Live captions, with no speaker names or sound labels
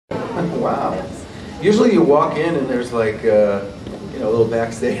Wow. Usually you walk in and there's like, a little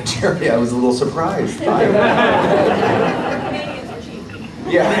backstage area. I was a little surprised.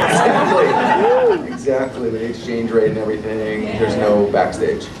 Yeah, exactly. Exactly, the exchange rate and everything. There's no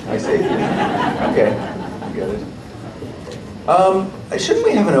backstage. I see. Okay, I get it. Shouldn't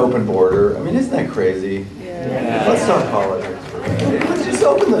we have an open border? I mean, isn't that crazy? Yeah. Let's talk politics for a minute. Let's just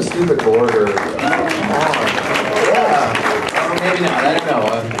open the stupid border. Come on. Yeah. Or maybe not. I don't know.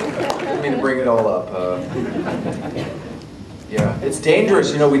 I didn't mean to bring it all up. Yeah, it's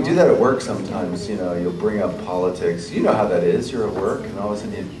dangerous. We do that at work sometimes. You'll bring up politics. You know how that is. You're at work, and all of a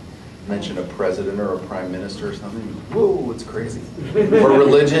sudden you mention a president or a prime minister or something. Whoa, it's crazy. Or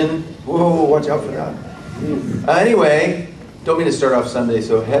religion. Whoa, watch out for that. Anyway, don't mean to start off Sunday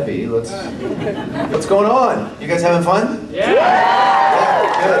so heavy. What's going on? You guys having fun? Yeah.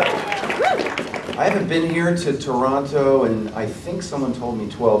 Yeah, good. I haven't been here to Toronto, and I think someone told me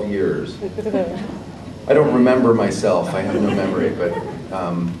 12 years. I don't remember myself. I have no memory, but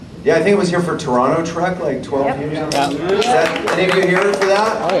yeah, I think I was here for Toronto Trek like 12 years ago. Yeah. Is that, any of you here for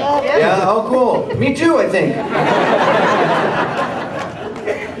that? Oh, yeah. Yeah? Oh, cool. Me too, I think.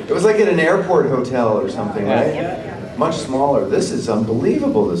 It was like at an airport hotel or something, right? Yeah. Much smaller. This is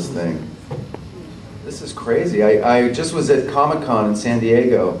unbelievable, this thing. This is crazy. I just was at Comic-Con in San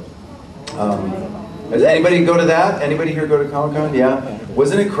Diego. Does anybody go to that? Anybody here go to Comic-Con? Yeah?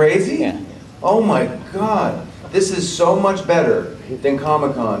 Wasn't it crazy? Yeah. Oh my God, this is so much better than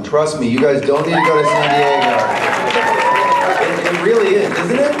Comic-Con. Trust me, you guys don't need to go to San Diego. It really is,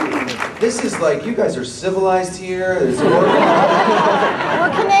 isn't it? This is like, you guys are civilized here. We're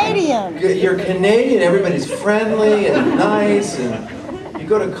Canadian. You're Canadian, everybody's friendly and nice. And you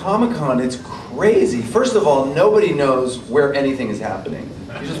go to Comic-Con, it's crazy. First of all, nobody knows where anything is happening.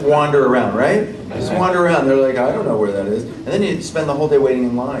 You just wander around, right? You just wander around. They're like, I don't know where that is. And then you spend the whole day waiting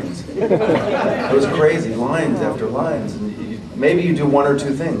in lines. It was crazy, lines after lines. And maybe you do one or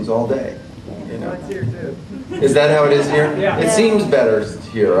two things all day. It's here too. Is that how it is here? Yeah. It seems better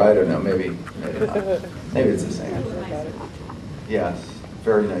here. I don't know. Maybe not. Maybe it's the same. Yes,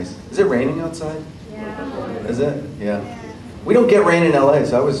 very nice. Is it raining outside? Yeah. Is it? Yeah. We don't get rain in LA,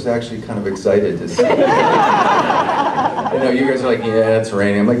 so I was actually kind of excited to see. I know you guys are like, yeah, it's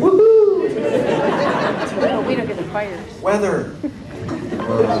raining. I'm like, woohoo! No, we don't get the fires. Weather.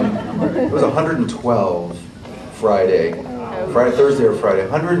 It was 112 Thursday or Friday.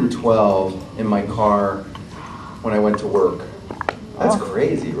 112 in my car when I went to work. That's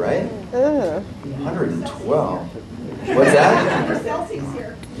crazy, right? 112. What's that? Celsius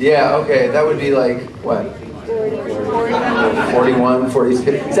here. Yeah, okay, that would be like, what? 41,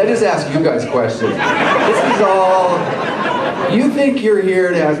 46. I just ask you guys questions. This is all, you think you're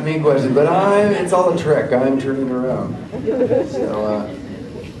here to ask me questions, but it's all a trick. I'm turning around. So,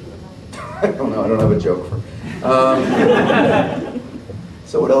 I don't know, I don't have a joke for.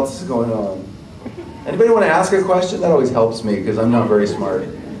 So what else is going on? Anybody want to ask a question? That always helps me because I'm not very smart.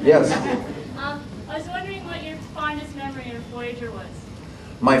 Yes? I was wondering what your fondest memory of Voyager was.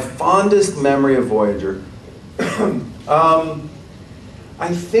 My fondest memory of Voyager. I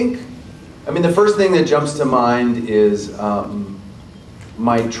mean, the first thing that jumps to mind is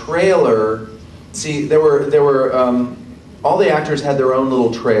my trailer. See, there were all the actors had their own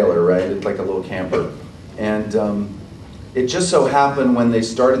little trailer, right? It's like a little camper. And it just so happened when they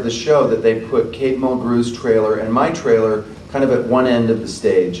started the show that they put Kate Mulgrew's trailer and my trailer kind of at one end of the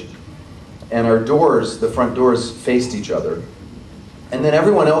stage. And our doors, the front doors, faced each other. And then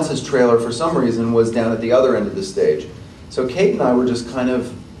everyone else's trailer, for some reason, was down at the other end of the stage. So Kate and I were just kind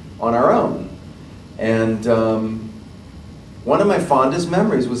of on our own. And one of my fondest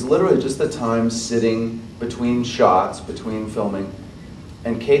memories was literally just the time sitting between shots, between filming,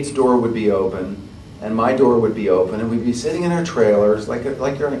 and Kate's door would be open, and my door would be open, and we'd be sitting in our trailers, like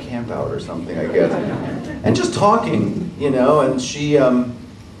you're on a camp out or something, I guess, and just talking, and she'd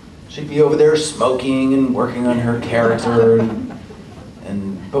be over there smoking and working on her character,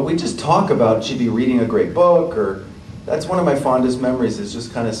 but we just talk about, she'd be reading a great book, or that's one of my fondest memories, is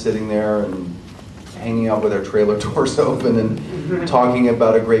just kind of sitting there and hanging out with our trailer doors open and talking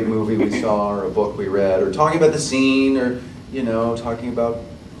about a great movie we saw or a book we read, or talking about the scene, or talking about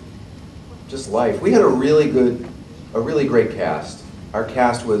just life. We had a really great cast. Our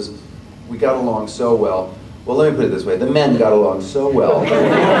cast we got along so well. Well, let me put it this way, the men got along so well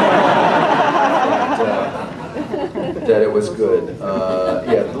that it was good.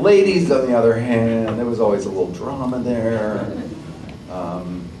 Yeah, the ladies, on the other hand, there was always a little drama there.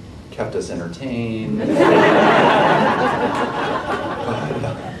 Kept us entertained.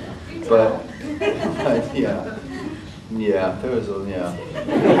 but yeah, there was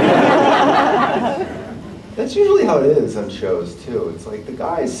That's usually how it is on shows too. It's like the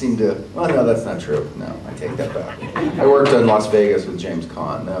guys seem to, well no, that's not true. No, I take that back. I worked in Las Vegas with James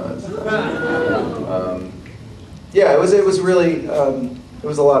Caan. No, yeah, it was really, it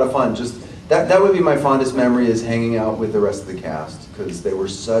was a lot of fun. Just, that would be my fondest memory, is hanging out with the rest of the cast, because they were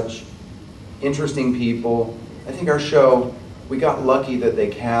such interesting people. I think our show, we got lucky that they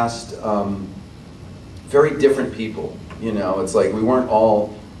cast very different people. You know, it's like we weren't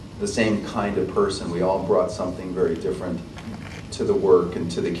all the same kind of person. We all brought something very different to the work and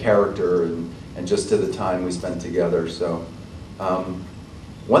to the character and just to the time we spent together. So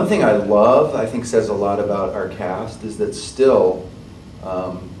one thing I love, I think says a lot about our cast, is that still,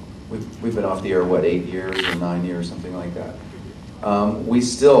 we've been off the air, what, 8 years or 9 years, something like that. We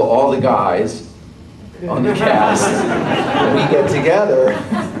still, all the guys on the cast, we get together,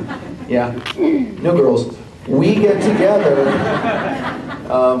 yeah, no girls, we get together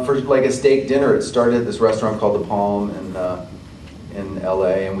for like a steak dinner. It started at this restaurant called The Palm in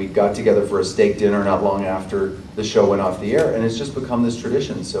LA, and we got together for a steak dinner not long after the show went off the air, and it's just become this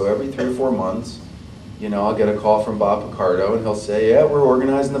tradition. So every 3 or 4 months, you know, I'll get a call from Bob Picardo, and he'll say, yeah, we're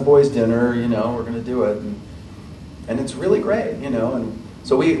organizing the boys' dinner, you know, we're gonna do it. And it's really great, you know, and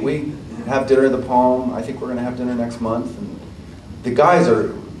so we have dinner at The Palm. I think we're gonna have dinner next month, and the guys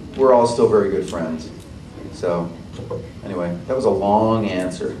we're all still very good friends. So, anyway, that was a long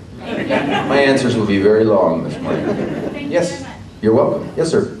answer. My answers will be very long this morning. Thank you Yes, very much. you're welcome. Yes,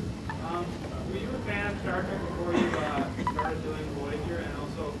 sir. Were you a fan of Star Trek before you started doing Voyager? And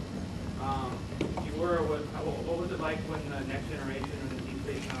also, if you were, what was it like when the Next Generation and Deep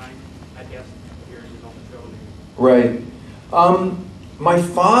Space Nine had guest appearances on the show? Right. My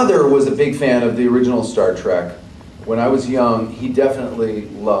father was a big fan of the original Star Trek. When I was young, he definitely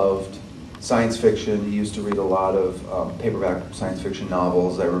loved science fiction. He used to read a lot of paperback science fiction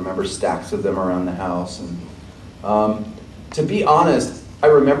novels. I remember stacks of them around the house. And to be honest, I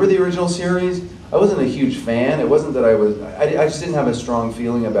remember the original series. I wasn't a huge fan. It wasn't that I just didn't have a strong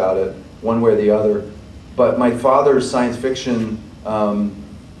feeling about it one way or the other. But my father's science fiction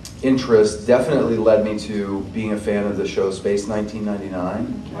interest definitely led me to being a fan of the show Space 1999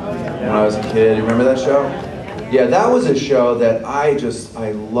 when I was a kid. You remember that show? Yeah, that was a show that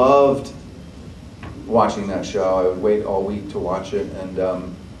I loved watching that show. I would wait all week to watch it,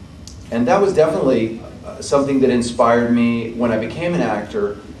 and that was definitely something that inspired me when I became an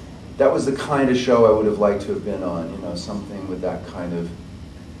actor. That was the kind of show I would have liked to have been on, you know, something with that kind of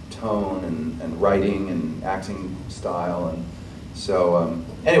tone and writing and acting style. And so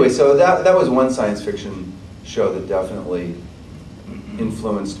anyway, so that was one science fiction show that definitely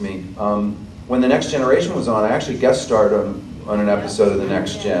influenced me. When The Next Generation was on, I actually guest starred on an episode of The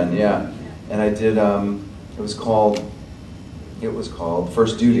Next Gen, yeah. And I did, it was called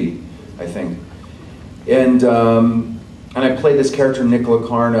First Duty, I think. And I played this character, Nick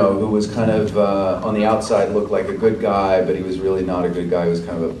Locarno, who was kind of, on the outside looked like a good guy, but he was really not a good guy. He was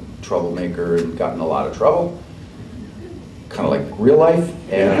kind of a troublemaker and got in a lot of trouble. Kind of like real life.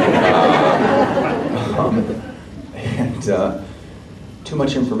 And too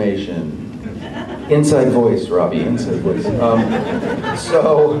much information. Inside voice, Robbie, inside voice.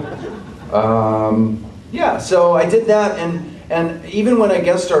 Yeah, so I did that, and even when I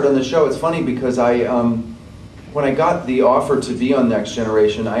guest starred on the show, it's funny because when I got the offer to be on Next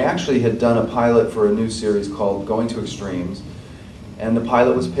Generation, I actually had done a pilot for a new series called Going to Extremes, and the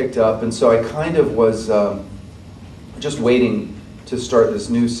pilot was picked up, and so I kind of was just waiting to start this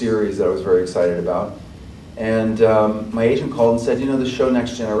new series that I was very excited about. And my agent called and said, you know, the show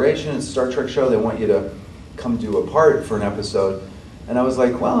Next Generation, it's a Star Trek show, they want you to come do a part for an episode. And I was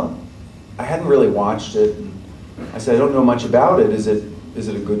like, well, I hadn't really watched it. And I said, I don't know much about it. Is it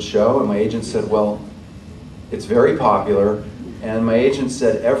a good show? And my agent said, well, it's very popular. And my agent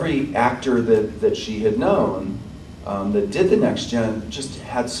said every actor that she had known that did the Next Gen just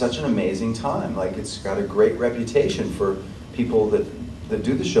had such an amazing time. Like, it's got a great reputation for people that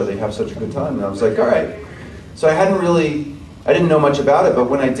do the show. They have such a good time. And I was like, all right. So I didn't know much about it, but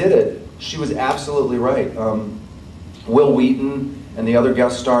when I did it, she was absolutely right. Will Wheaton and the other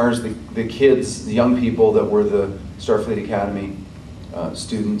guest stars, the kids, the young people that were the Starfleet Academy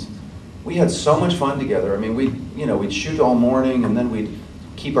students, we had so much fun together. I mean, we'd shoot all morning, and then we'd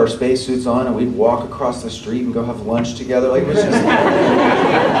keep our spacesuits on, and we'd walk across the street and go have lunch together. Like, it was just,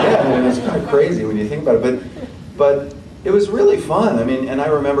 yeah, I mean, it's kind of crazy when you think about it, but it was really fun. I mean, and I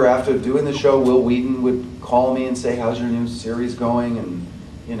remember after doing the show, Will Wheaton would call me and say, how's your new series going? And,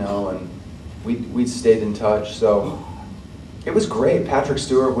 you know, and we stayed in touch. So it was great. Patrick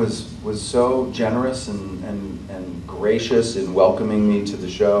Stewart was so generous and gracious in welcoming me to the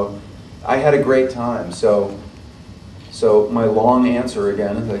show. I had a great time. So my long answer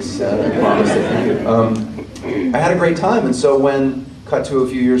again, as I said, I promised it. I had a great time, and so cut to a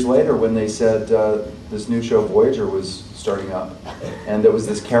few years later when they said this new show Voyager was starting up, and there was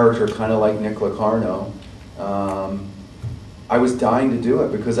this character kind of like Nick Locarno. I was dying to do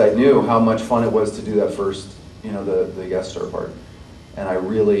it because I knew how much fun it was to do that first, the guest star part, and I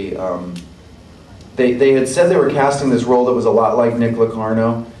really. They had said they were casting this role that was a lot like Nick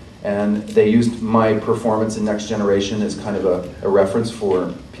Locarno, and they used my performance in Next Generation as kind of a reference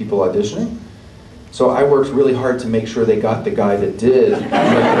for people auditioning. So I worked really hard to make sure they got the guy that did Nick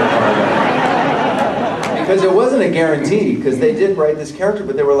Locarno. Because it wasn't a guarantee, because they did write this character,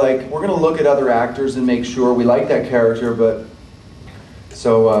 but they were like, we're going to look at other actors and make sure we like that character, but...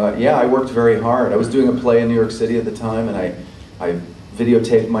 So, yeah, I worked very hard. I was doing a play in New York City at the time, and I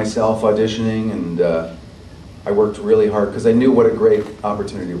videotaped myself auditioning, and I worked really hard because I knew what a great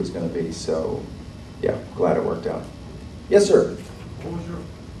opportunity it was going to be. So, yeah, glad it worked out. Yes, sir. What was your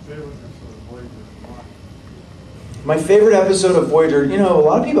favorite episode of Voyager? My favorite episode of Voyager, a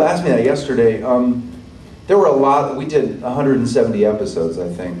lot of people asked me that yesterday. There were a lot, we did 170 episodes, I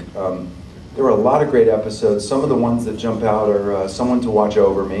think. There were a lot of great episodes. Some of the ones that jump out are Someone to Watch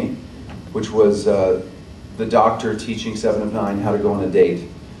Over Me, which was the doctor teaching 7 of 9 how to go on a date.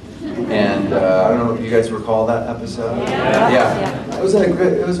 And I don't know if you guys recall that episode. Yeah. It was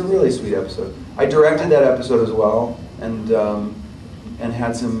a really sweet episode. I directed that episode as well, and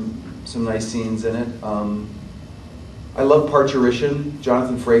had some nice scenes in it. I love Parturition.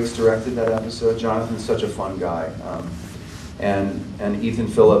 Jonathan Frakes directed that episode. Jonathan's such a fun guy. And Ethan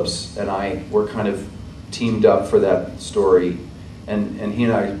Phillips and I were kind of teamed up for that story, and he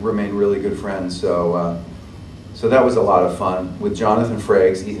and I remain really good friends. So that was a lot of fun with Jonathan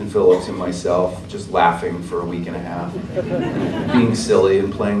Frakes, Ethan Phillips, and myself, just laughing for a week and a half, being silly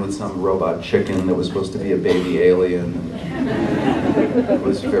and playing with some robot chicken that was supposed to be a baby alien. It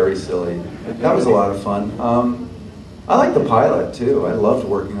was very silly. That was a lot of fun. I liked the pilot too. I loved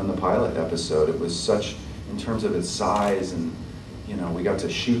working on the pilot episode. It was such, in terms of its size, and we got to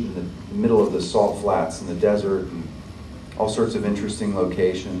shoot in the middle of the salt flats in the desert and all sorts of interesting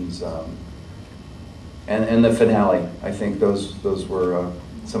locations. And the finale, I think those were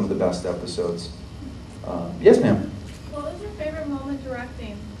some of the best episodes. Yes, ma'am? What was your favorite moment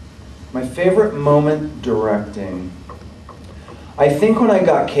directing? My favorite moment directing, I think when I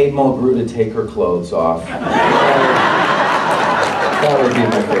got Kate Mulgrew to take her clothes off. That would be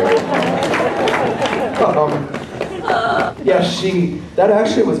my favorite moment. Yeah, that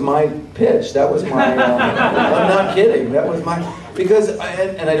actually was my pitch. That was my, I'm not kidding, that was my, because,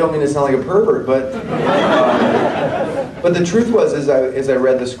 and I don't mean to sound like a pervert, but the truth was, as I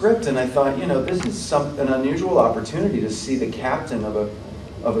read the script, and I thought, this is an unusual opportunity to see the captain of a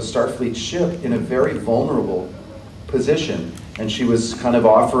Starfleet ship in a very vulnerable position, and she was kind of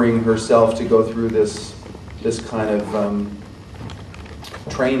offering herself to go through this kind of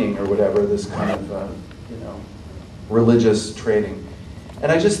training or whatever, this kind of religious training, and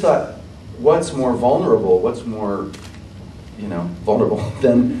I just thought, what's more vulnerable? What's more vulnerable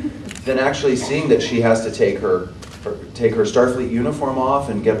than actually seeing that she has to take her Starfleet uniform off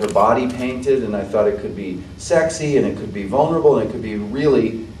and get her body painted, and I thought it could be sexy, and it could be vulnerable, and it could be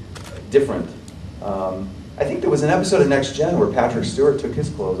really different. I think there was an episode of Next Gen where Patrick Stewart took his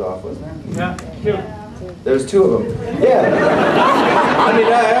clothes off, wasn't there? Yeah. There's 2 of them. Yeah. I mean,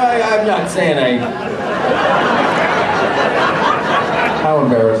 I'm not saying How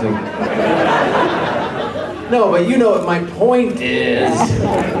embarrassing. No, but my point is,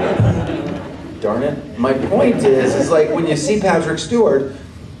 darn it, my point is like when you see Patrick Stewart,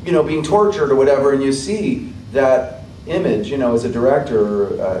 being tortured or whatever, and you see that image, as a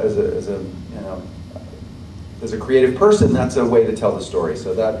director, as a creative person, that's a way to tell the story.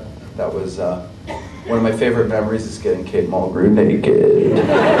 So that was one of my favorite memories, is getting Kate Mulgrew naked.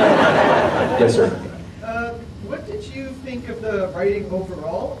 Yes, sir. What did you think of the writing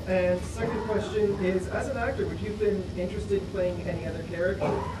overall? And second question is, as an actor, would you have been interested in playing any other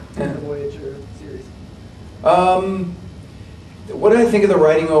character in the Voyager series? What did I think of the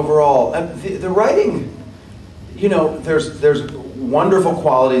writing overall? The writing, there's wonderful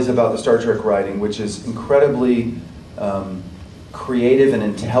qualities about the Star Trek writing, which is incredibly creative and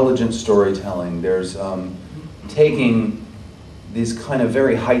intelligent storytelling. There's taking these kind of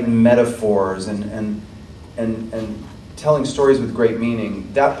very heightened metaphors and telling stories with great meaning.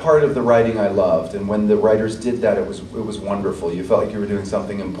 That part of the writing I loved, and when the writers did that, it was wonderful. You felt like you were doing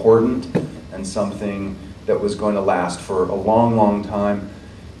something important and something that was going to last for a long, long time.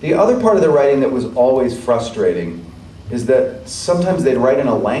 The other part of the writing that was always frustrating is that sometimes they'd write in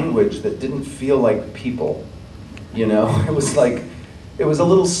a language that didn't feel like people, you know? It was like, it was a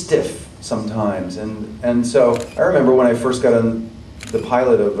little stiff sometimes. And so I remember when I first got on the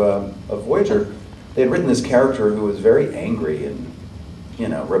pilot of Voyager, they had written this character who was very angry and, you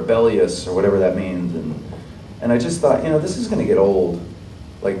know, rebellious or whatever that means. And I just thought, you know, this is gonna get old,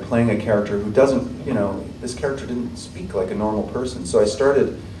 like playing a character who doesn't, you know, this character didn't speak like a normal person. So I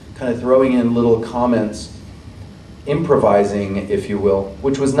started kind of throwing in little comments, improvising, if you will,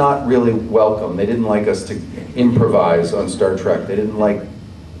 which was not really welcome. They didn't like us to improvise on Star Trek. They didn't like,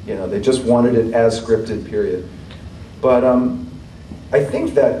 you know, they just wanted it as scripted, period. But I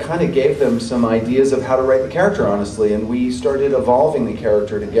think that kind of gave them some ideas of how to write the character, honestly, and we started evolving the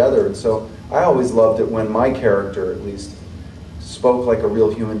character together. And so I always loved it when my character, at least, spoke like a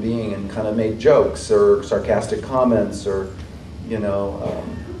real human being and kind of made jokes or sarcastic comments or, you know,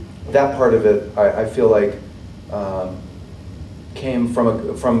 that part of it, I feel like came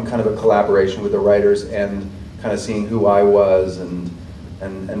from kind of a collaboration with the writers and kind of seeing who I was and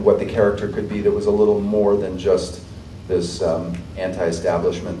what the character could be that was a little more than just this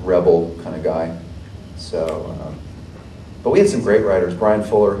anti-establishment rebel kind of guy. So, but we had some great writers. Brian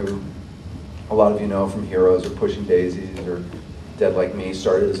Fuller, who a lot of you know from Heroes or Pushing Daisies or Dead Like Me,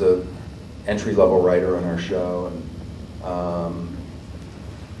 started as a entry-level writer on our show. And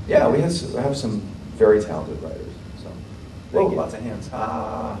yeah, we have some very talented writers. So, whoa, lots of hands.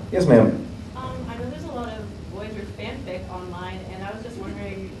 Ah, yes, ma'am. I know there's a lot of Voyager fanfic online, and I was just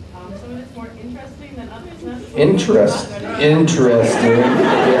wondering, some of it's more interesting than others. Interesting. Yes.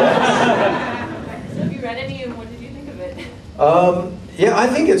 So have you read any, and what did you think of it? Yeah, I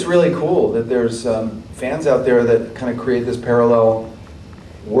think it's really cool that there's fans out there that kind of create this parallel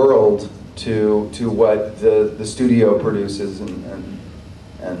world to what the studio produces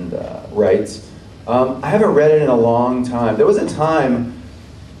and writes. I haven't read it in a long time. There was a time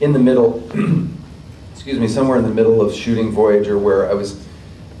in the middle, excuse me, somewhere in the middle of shooting Voyager where I was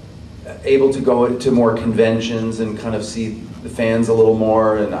able to go to more conventions and kind of see the fans a little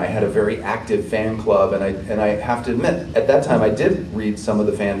more, and I had a very active fan club, and I have to admit, at that time I did read some of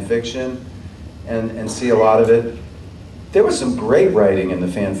the fan fiction and see a lot of it. There was some great writing in the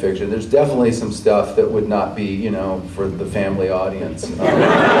fan fiction. There's definitely some stuff that would not be, you know, for the family audience,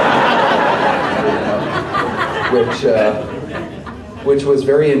 which was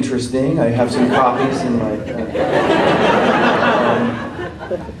very interesting. I have some copies in my.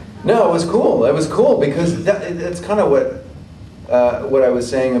 No, it was cool. It was cool because it's kind of what I was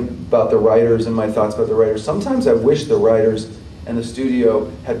saying about the writers and my thoughts about the writers. Sometimes I wish the writers and the studio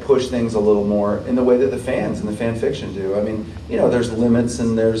had pushed things a little more in the way that the fans and the fan fiction do. I mean, you know, there's limits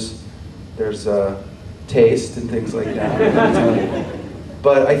and there's taste and things like that.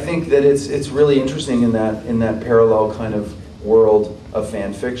 But I think that it's really interesting in that parallel kind of world of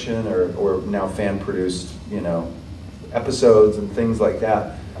fan fiction or now fan produced, you know, episodes and things like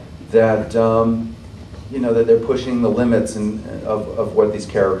that. That you know, that they're pushing the limits of what these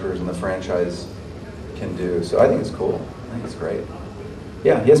characters in the franchise can do. So I think it's cool. I think it's great.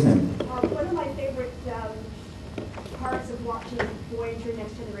 Yeah, yes ma'am. One of my favorite parts of watching Voyager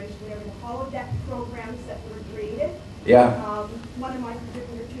Next Generation were the holodeck programs that were created. Yeah. One of my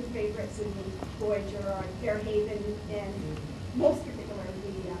particular two favorites in Voyager are Fairhaven and most particularly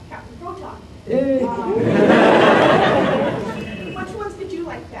Captain Proton. Yay. Which ones did you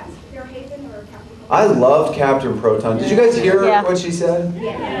like best, Fairhaven or Captain Proton? I loved Captain Proton. Did you guys hear what she said?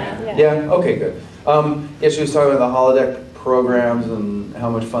 Yeah. Yeah? Okay, good. Yeah, she was talking about the holodeck programs and how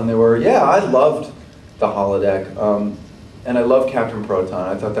much fun they were. Yeah, I loved the holodeck. And I loved Captain Proton.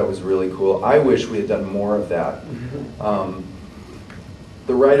 I thought that was really cool. I wish we had done more of that.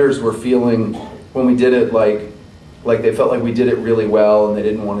 The writers were feeling, when we did it, like they felt like we did it really well and they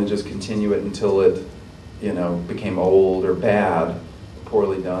didn't want to just continue it until it, you know, became old or bad,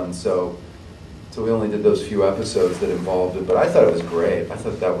 poorly done. So we only did those few episodes that involved it, but I thought it was great. I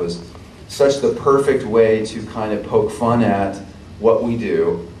thought that was such the perfect way to kind of poke fun at what we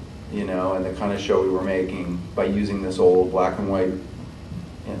do, you know, and the kind of show we were making by using this old black and white,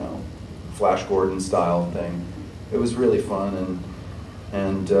 you know, Flash Gordon style thing. It was really fun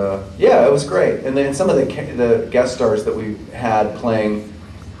and yeah, it was great. And then some of the guest stars that we had playing,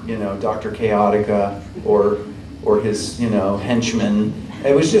 you know, Dr. Chaotica or his, you know, henchman.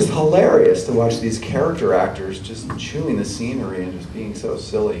 It was just hilarious to watch these character actors just chewing the scenery and just being so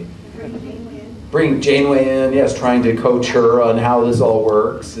silly. Bring Janeway in, yes, trying to coach her on how this all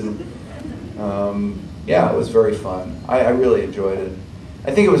works. And yeah, it was very fun. I really enjoyed it.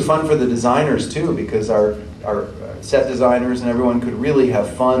 I think it was fun for the designers too, because our set designers and everyone could really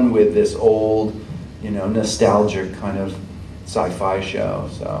have fun with this old, nostalgic kind of sci-fi show.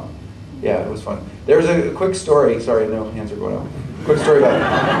 So yeah, it was fun. There's a quick story. Sorry, no hands are going up. Quick story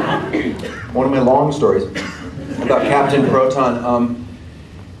about one of my long stories about Captain Proton.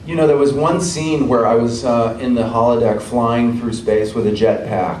 There was one scene where I was in the holodeck flying through space with a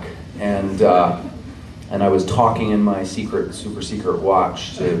jetpack, and I was talking in my super secret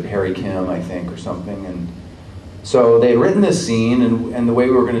watch to Harry Kim, I think, or something. And so they had written this scene, and the way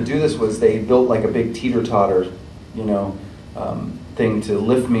we were going to do this was they built like a big teeter-totter, thing to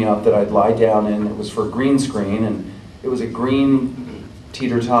lift me up that I'd lie down in. It was for green screen, and it was a green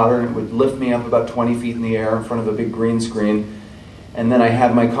teeter-totter, and it would lift me up about 20 feet in the air in front of a big green screen. And then I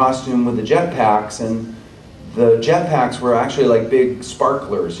had my costume with the jetpacks, and the jetpacks were actually like big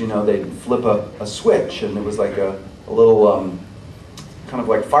sparklers. They'd flip a switch, and it was like a little kind of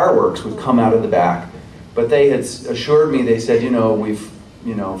like fireworks would come out of the back. But they had assured me, they said, we've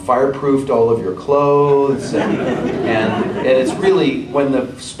fireproofed all of your clothes, and it's really, when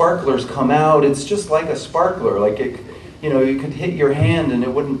the sparklers come out, it's just like a sparkler, like it, you could hit your hand and it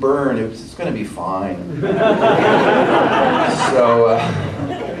wouldn't burn. It's going to be fine.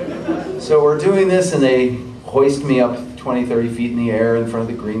 So we're doing this, and they hoist me up 20, 30 feet in the air in front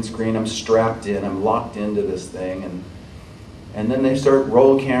of the green screen. I'm strapped in, I'm locked into this thing, and then they start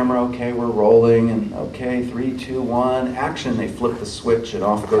roll camera. Okay, we're rolling, and okay, 3, 2, 1, action. They flip the switch, and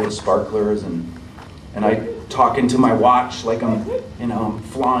off go the sparklers, and I talk into my watch like I'm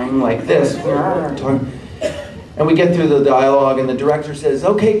flying like this. And we get through the dialogue, and the director says,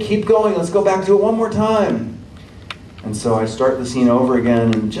 okay, keep going, let's go back to it one more time. And so I start the scene over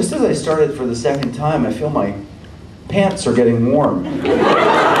again, and just as I started for the second time, I feel my pants are getting warm. And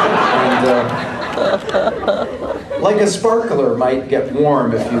like a sparkler might get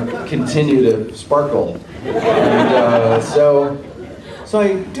warm if you continue to sparkle. And so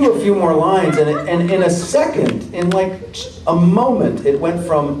I do a few more lines, and in a second, in like a moment, it went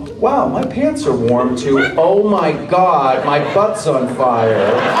from, wow, my pants are warm, to, oh my God, my butt's on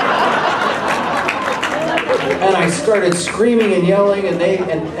fire. And I started screaming and yelling, and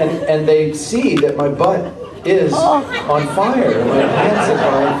they see that my butt is on fire, my pants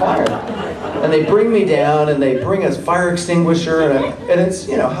are on fire. And they bring me down, and they bring a fire extinguisher, and it's,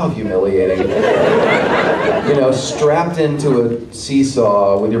 how humiliating. Strapped into a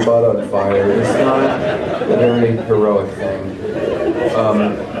seesaw with your butt on fire. It's not a very heroic thing.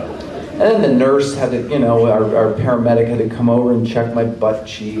 And then the nurse had to, our paramedic had to come over and check my butt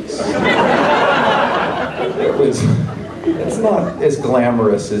cheeks. It's not as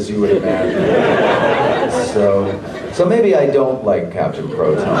glamorous as you would imagine. So maybe I don't like Captain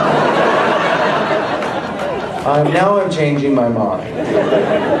Proton. Now I'm changing my mind.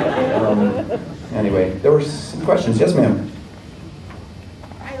 Anyway, there were some questions. Yes, ma'am.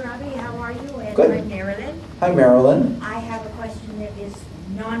 Hi, Robbie. How are you? And Good. I'm Marilyn. Hi, Marilyn. I have a question that is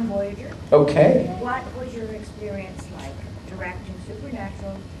non-Voyager. Okay. What was your experience like directing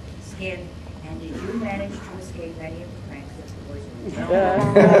Supernatural, Skin, and did you manage to escape any of the pranks that the boys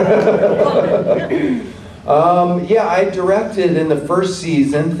were Yeah, I directed in the first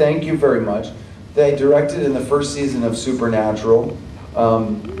season. Thank you very much. I directed in the first season of Supernatural.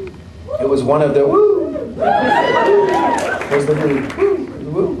 It was one of the woo. It was the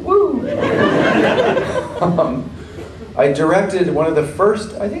woo, woo. I directed one of the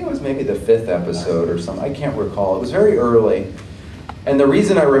first, I think it was maybe the 5th episode or something. I can't recall. It was very early. And the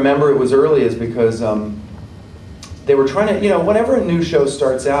reason I remember it was early is because they were trying to, whenever a new show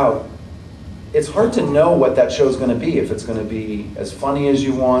starts out, it's hard to know what that show's going to be, if it's going to be as funny as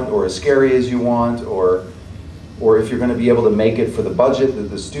you want, or as scary as you want, or if you're going to be able to make it for the budget that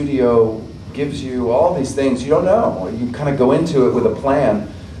the studio gives you. All these things, you don't know. You kind of go into it with a plan.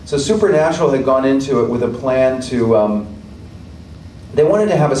 So Supernatural had gone into it with a plan to, they wanted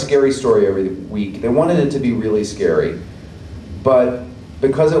to have a scary story every week. They wanted it to be really scary. But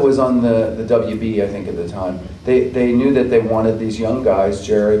because it was on the WB, I think at the time, they knew that they wanted these young guys,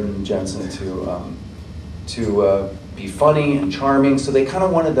 Jared and Jensen, to be funny and charming. So they kind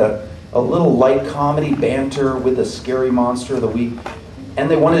of wanted a little light comedy banter with a scary monster of the week, and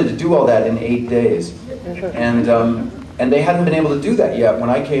they wanted to do all that in 8 days. And they hadn't been able to do that yet. When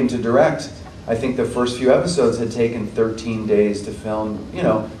I came to direct, I think the first few episodes had taken 13 days to film,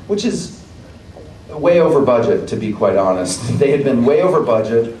 which is way over budget, to be quite honest. They had been way over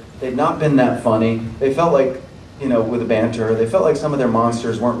budget. They'd not been that funny. They felt like, with the banter, they felt like some of their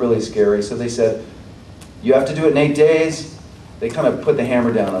monsters weren't really scary. So they said, you have to do it in 8 days. They kind of put the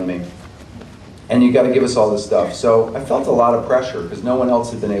hammer down on me. And you got to give us all this stuff. So I felt a lot of pressure because no one else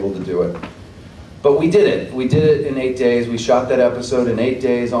had been able to do it. but we did it. We did it in 8 days. We shot that episode in 8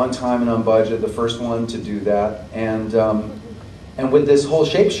 days, on time and on budget. The first one to do that, and with this whole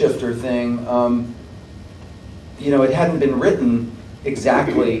shapeshifter thing, it hadn't been written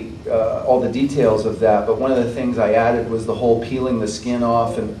exactly all the details of that. But one of the things I added was the whole peeling the skin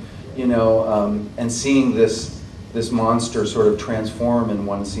off, and and seeing this monster sort of transform in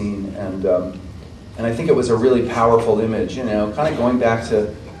one scene, and I think it was a really powerful image. Kind of going back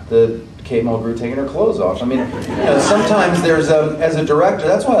to the Kate Mulgrew taking her clothes off. I mean, sometimes there's as a director,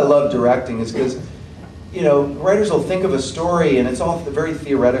 that's why I love directing, is because writers will think of a story and it's all very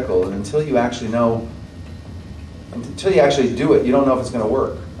theoretical, and until you actually do it, you don't know if it's going to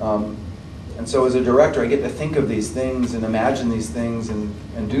work. And so as a director, I get to think of these things and imagine these things and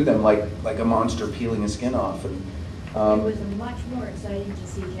do them like a monster peeling his skin off. And, it was much more exciting to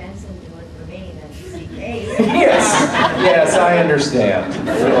see Jensen do it for me than to see Kate. Yes, I understand.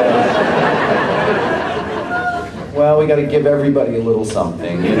 Well, we got to give everybody a little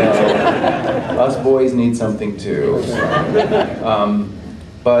something, Us boys need something too. So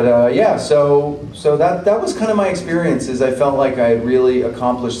that was kind of my experience. Is I felt like I had really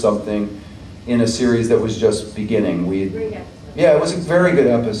accomplished something in a series that was just beginning. Yeah, it was a very good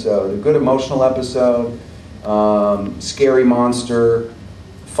episode, a good emotional episode, scary monster,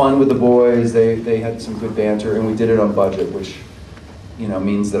 fun with the boys. They had some good banter, and we did it on budget, which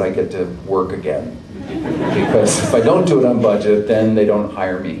means that I get to work again. Because if I don't do it on budget, then they don't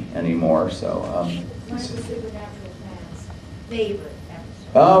hire me anymore. So. One of the Supernatural fans' favorite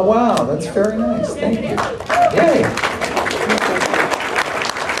episode. Oh wow, that's very nice. Thank you. Yay.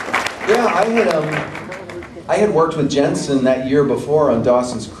 Yeah, I had worked with Jensen that year before on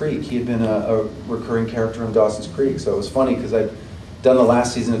Dawson's Creek. He had been a recurring character on Dawson's Creek, so it was funny because I'd done the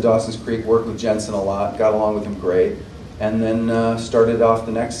last season of Dawson's Creek, worked with Jensen a lot, got along with him great, and then started off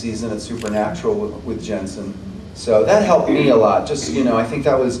the next season at Supernatural with Jensen. So that helped me a lot. Just, I think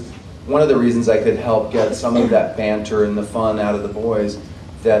that was one of the reasons I could help get some of that banter and the fun out of the boys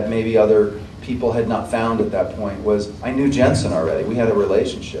that maybe other people had not found at that point. Was I knew Jensen already. We had a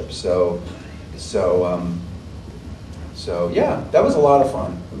relationship. So yeah, that was a lot of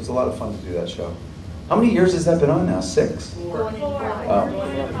fun. It was a lot of fun to do that show. How many years has that been on now? 6? 4.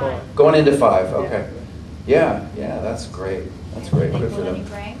 Going into 5, okay. Yeah, that's great. That's great, good for them.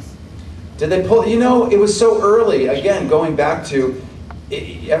 Did they pull, it was so early, again, going back to,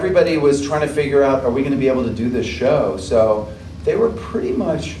 everybody was trying to figure out, are we going to be able to do this show? So they were pretty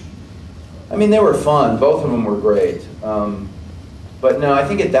much, they were fun, both of them were great. But no, I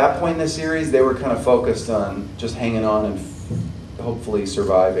think at that point in the series, they were kind of focused on just hanging on and hopefully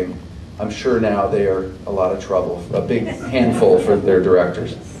surviving. I'm sure now they are a lot of trouble, a big handful for their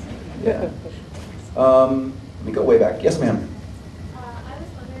directors. Yeah. Let me go way back. Yes, ma'am. I was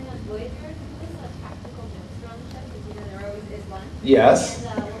wondering on Voyager, who was the practical jokes around the show? Because there always is one. Yes.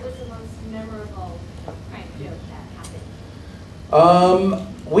 And what was the most memorable prank joke that happened?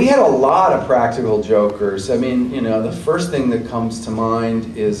 We had a lot of practical jokers. The first thing that comes to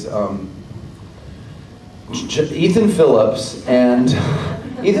mind is Ethan Phillips and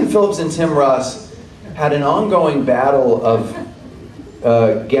Tim Russ had an ongoing battle of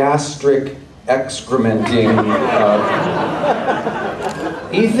gastric excrementing.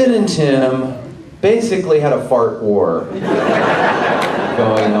 Ethan and Tim basically had a fart war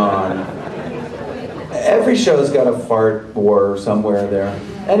going on. Every show's got a fart war somewhere there.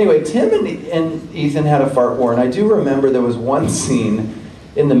 Anyway, Tim and Ethan had a fart war, and I do remember there was one scene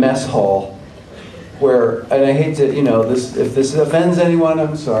in the mess hall where, and I hate to, if this offends anyone,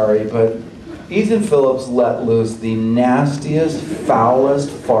 I'm sorry, but Ethan Phillips let loose the nastiest, foulest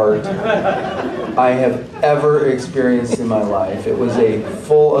fart I have ever experienced in my life. It was a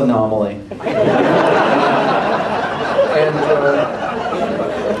full anomaly.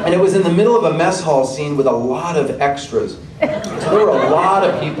 And it was in the middle of a mess hall scene with a lot of extras. So there were a lot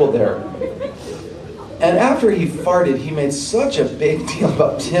of people there. And after he farted, he made such a big deal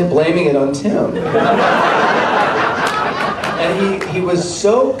about Tim, blaming it on Tim. And he was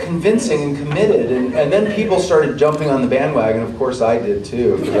so convincing and committed, and then people started jumping on the bandwagon. Of course I did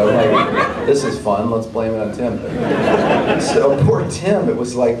too, because I was like, this is fun, let's blame it on Tim. So poor Tim, it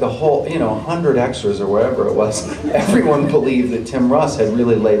was like the whole, 100 extras or whatever it was, everyone believed that Tim Russ had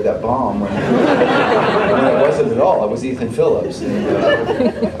really laid that bomb when it wasn't at all, it was Ethan Phillips. And,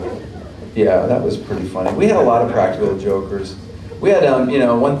 yeah, that was pretty funny. We had a lot of practical jokers. We had,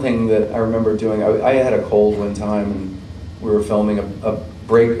 one thing that I remember doing, I had a cold one time, and we were filming a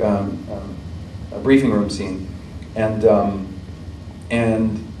briefing room scene, and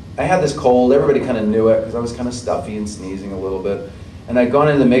I had this cold. Everybody kind of knew it because I was kind of stuffy and sneezing a little bit. And I'd gone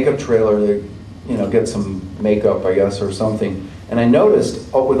into the makeup trailer get some makeup, I guess, or something. And I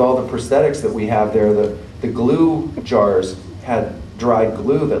noticed with all the prosthetics that we have there, the glue jars had dried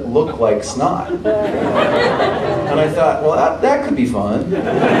glue that looked like snot. And I thought, well, that could be fun. So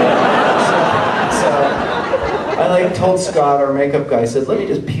I told Scott, our makeup guy, I said, let me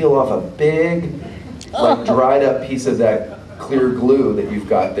just peel off a big, dried up piece of that clear glue that you've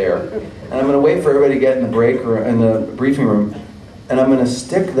got there. And I'm gonna wait for everybody to get in the break room, in the briefing room, and I'm gonna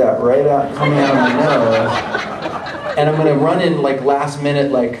stick that right out, coming out of my nose. And I'm gonna run in last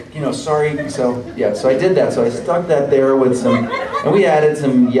minute, sorry. So yeah, so I did that. So I stuck that there with some, and we added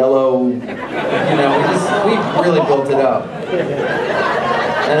some yellow, we really built it up.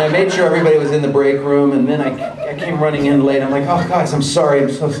 And I made sure everybody was in the break room, and then I came running in late. I'm like, oh guys, I'm sorry.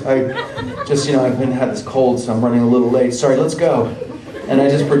 I've had this cold, so I'm running a little late. Sorry, let's go. And I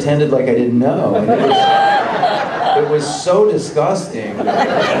just pretended like I didn't know. And it was so disgusting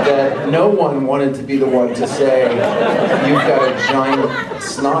that no one wanted to be the one to say, you've got a giant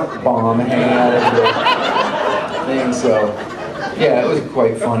snot bomb hanging out of your thing. So yeah, it was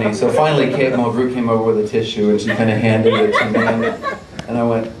quite funny. So finally Kate Mulgrew came over with a tissue and she kind of handed it to me. And I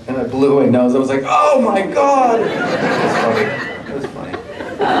went, and I blew my nose. I was like, oh my God! It was funny.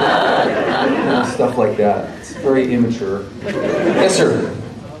 Stuff like that. It's very immature. Yes, sir?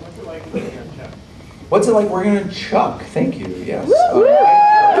 What's it like working on Chuck? Thank you, yes.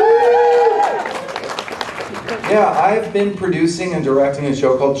 Yeah, I've been producing and directing a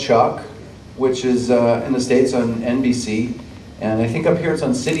show called Chuck, which is in the States on NBC. And I think up here it's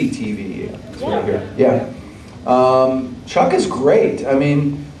on City TV. It's right here. Yeah. Chuck is great. I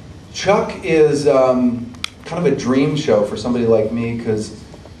mean, Chuck is kind of a dream show for somebody like me because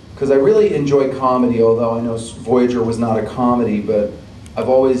I really enjoy comedy, although I know Voyager was not a comedy, but I've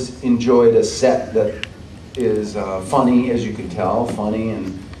always enjoyed a set that is funny, as you can tell, funny,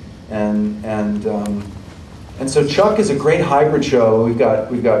 and so Chuck is a great hybrid show. We've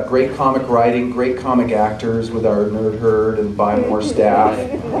got great comic writing, great comic actors with our Nerd Herd and Buy More staff.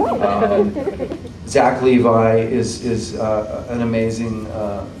 Zach Levi is an amazing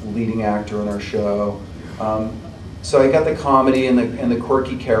leading actor in our show. So I got the comedy and the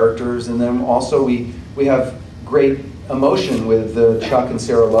quirky characters, and then also we have great emotion with the Chuck and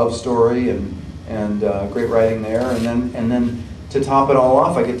Sarah love story and great writing there, and then to top it all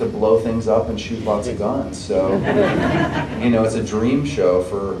off, I get to blow things up and shoot lots of guns. So it's a dream show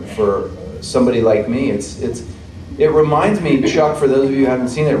for somebody like me. It reminds me, Chuck, for those of you who haven't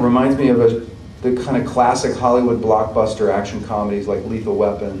seen it, reminds me of the kind of classic Hollywood blockbuster action comedies like Lethal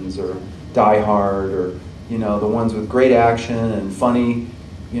Weapons or Die Hard, or the ones with great action and funny,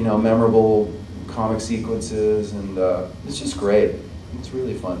 memorable comic sequences, and it's just great. It's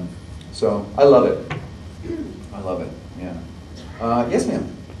really fun. So I love it. I love it. Yeah. Yes, ma'am.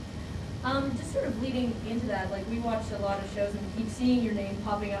 Just sort of leading into that, we watch a lot of shows and keep seeing your name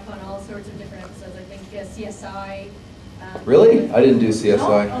popping up on all sorts of different episodes. I think CSI. Really? I didn't do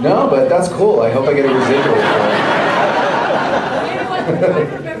CSI. No, but that's cool. I hope I get a residual.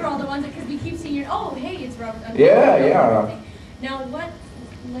 I remember all the ones because we keep seeing your. Oh, hey, it's Robert. Yeah. Now, what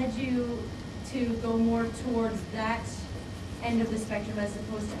led you to go more towards that end of the spectrum as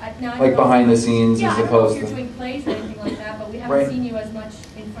opposed to now? Like behind the scenes, yeah, as opposed to. I don't know if you're doing plays or anything like that, but we haven't seen you as much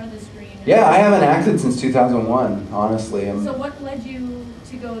in front of the screen. Yeah, I haven't acted since 2001, honestly. So what led you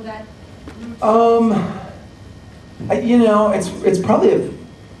to go that route? It's probably a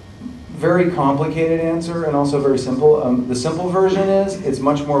very complicated answer and also very simple. The simple version is it's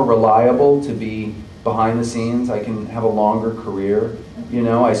much more reliable to be behind the scenes. I can have a longer career.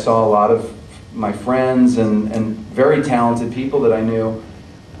 I saw a lot of my friends and very talented people that I knew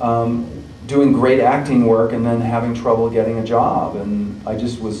doing great acting work and then having trouble getting a job. And I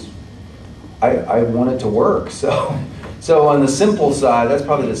just was, I wanted to work. So on the simple side, that's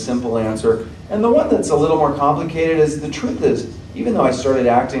probably the simple answer. And the one that's a little more complicated is, the truth is, even though I started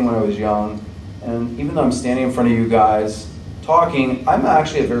acting when I was young, and even though I'm standing in front of you guys talking, I'm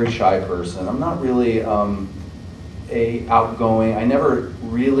actually a very shy person. I'm not really outgoing. I never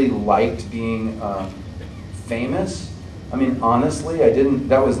really liked being famous. I mean, honestly,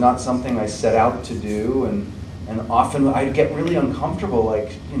 that was not something I set out to do, and often I'd get really uncomfortable,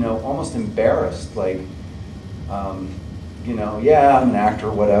 almost embarrassed, yeah, I'm an actor,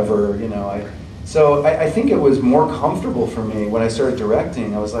 whatever, So I think it was more comfortable for me when I started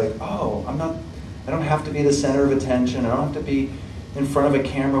directing. I was like, oh, I don't have to be the center of attention. I don't have to be in front of a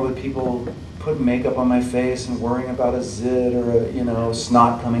camera with people putting makeup on my face and worrying about a zit or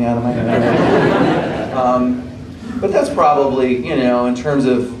snot coming out of my nose. But that's probably, in terms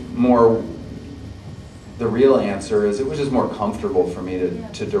of more the real answer is it was just more comfortable for me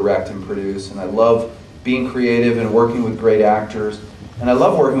to direct and produce, and I love being creative and working with great actors, and I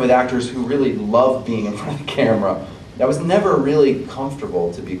love working with actors who really love being in front of the camera. I was never really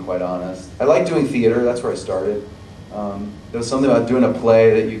comfortable, to be quite honest. I like doing theater, that's where I started. There was something about doing a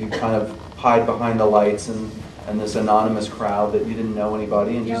play that you could kind of hide behind the lights and this anonymous crowd that you didn't know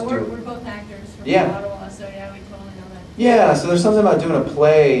anybody and just we're do. We're both actors from Yeah. Ottawa, so yeah, we totally know that. Yeah, so there's something about doing a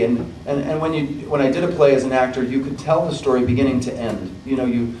play, and when I did a play as an actor, you could tell the story beginning to end. You know,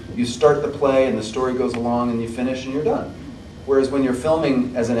 you start the play and the story goes along and you finish and you're done. Whereas when you're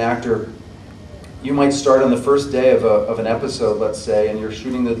filming as an actor, you might start on the first day of an episode, let's say, and you're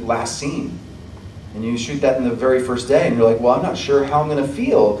shooting the last scene. And you shoot that in the very first day, and you're like, well, I'm not sure how I'm going to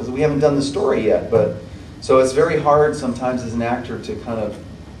feel because we haven't done the story yet. But so it's very hard sometimes as an actor to kind of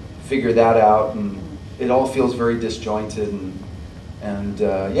figure that out, and it all feels very disjointed. And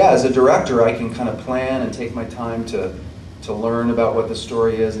yeah, as a director, I can kind of plan and take my time to learn about what the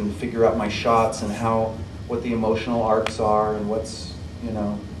story is and figure out my shots and what the emotional arcs are and what's, you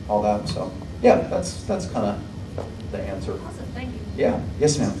know, all that. So yeah, that's kind of the answer. Awesome, thank you. Yeah.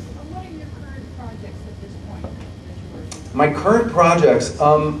 Yes, ma'am. What are your current projects at this point that you're working on? My current projects,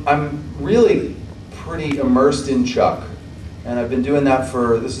 I'm really pretty immersed in Chuck, and I've been doing that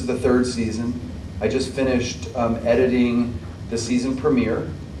this is the 3rd season. I just finished editing the season premiere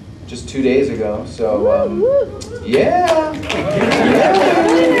just 2 days ago, so yeah.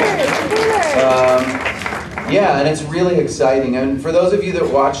 Yeah, and it's really exciting. And for those of you that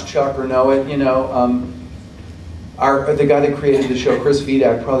watch Chuck or know it, you know, the guy that created the show, Chris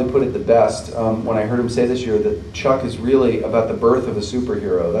Vidak, probably put it the best when I heard him say this year that Chuck is really about the birth of a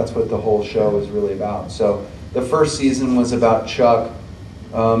superhero. That's what the whole show is really about. So the 1st season was about Chuck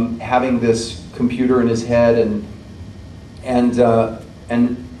having this computer in his head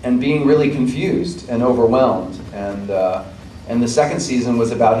and being really confused and overwhelmed. And the 2nd season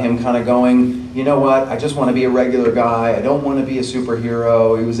was about him kind of going, you know what, I just want to be a regular guy. I don't want to be a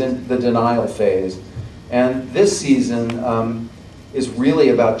superhero. He was in the denial phase. And this season is really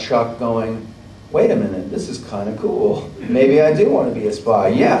about Chuck going, wait a minute, this is kind of cool. Maybe I do want to be a spy.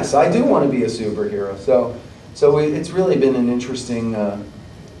 Yes, I do want to be a superhero. So it's really been an interesting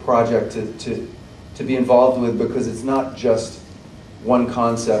project to be involved with, because it's not just one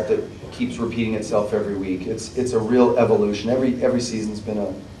concept that keeps repeating itself every week. It's a real evolution. Every season's been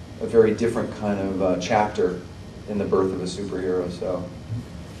a very different kind of chapter in the birth of a superhero.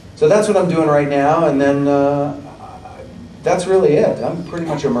 So that's what I'm doing right now, and then that's really it. I'm pretty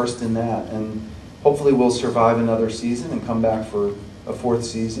much immersed in that, and hopefully we'll survive another season and come back for a 4th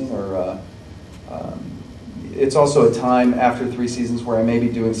season. Or it's also a time after 3 seasons where I may be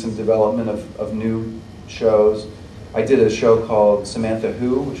doing some development of new shows. I did a show called Samantha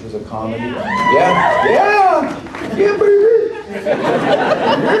Who, which was a comedy. Yeah, baby.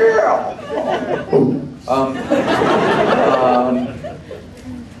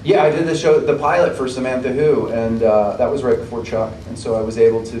 Yeah, I did the pilot for Samantha Who, and that was right before Chuck, and so I was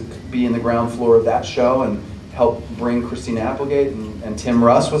able to be in the ground floor of that show and help bring Christina Applegate, and Tim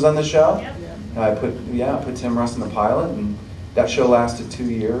Russ was on the show. I put Tim Russ in the pilot, and that show lasted 2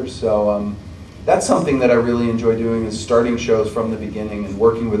 years. So that's something that I really enjoy doing, is starting shows from the beginning and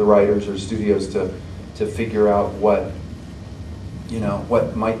working with writers or studios to figure out what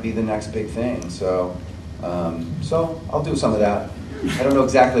might be the next big thing. So I'll do some of that. I don't know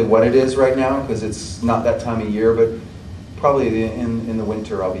exactly what it is right now because it's not that time of year, but probably in the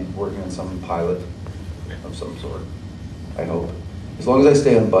winter I'll be working on some pilot of some sort, I hope. As long as I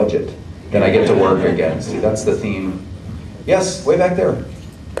stay on budget, then I get to work again. See, that's the theme. Yes, way back there.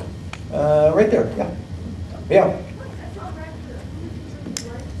 Right there, yeah. Yeah.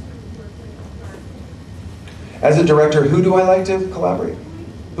 As a director, who do I like to collaborate?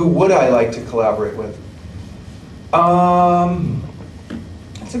 Who would I like to collaborate with?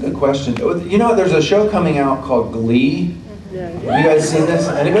 That's a good question. You know, there's a show coming out called Glee. Have you guys seen this?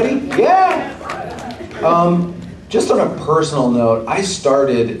 Anybody? Yeah. Just on a personal note, I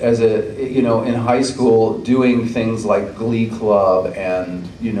started as in high school doing things like Glee Club and,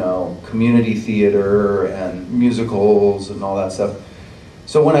 community theater and musicals and all that stuff.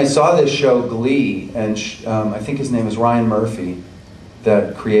 So when I saw this show Glee, and I think his name is Ryan Murphy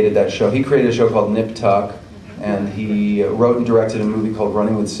that created that show. He created a show called Nip Tuck, and he wrote and directed a movie called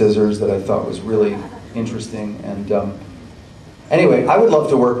Running with Scissors that I thought was really interesting. And anyway, I would love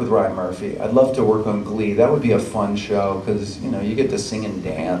to work with Ryan Murphy. I'd love to work on Glee. That would be a fun show because you get to sing and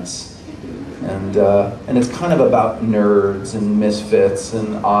dance, and it's kind of about nerds and misfits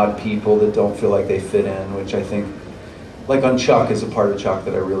and odd people that don't feel like they fit in, which I think, like on Chuck, is a part of Chuck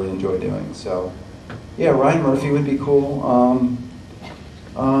that I really enjoy doing. So Yeah, Ryan Murphy would be cool.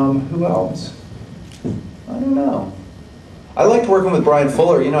 Who else? I don't know. I liked working with Brian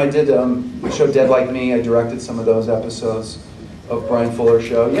Fuller. You know, I did the show Dead Like Me. I directed some of those episodes of Brian Fuller's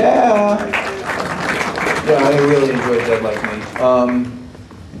show. Yeah! Yeah, I really enjoyed Dead Like Me.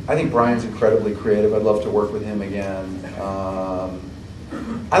 I think Brian's incredibly creative. I'd love to work with him again.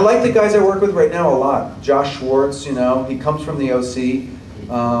 I like the guys I work with right now a lot. Josh Schwartz, you know, he comes from the OC,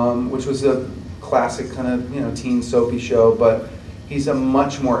 which was a classic kind of, you know, teen soapy show, but he's a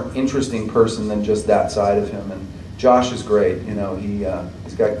much more interesting person than just that side of him. And Josh is great, you know.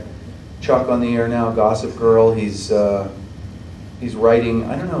 He's got Chuck on the air now, Gossip Girl. He's writing.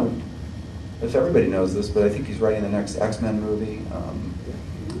 I don't know if everybody knows this, but I think he's writing the next X-Men movie.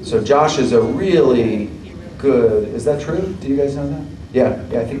 So Josh is a really good. Is that true? Do you guys know that? Yeah,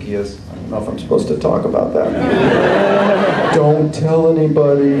 I think he is. I don't know if I'm supposed to talk about that. Don't tell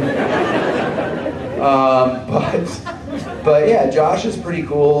anybody. But yeah, Josh is pretty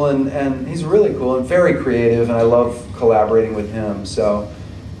cool, and he's really cool and very creative, and I love collaborating with him. So,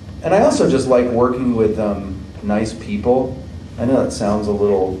 and I also just like working with nice people. I know that sounds a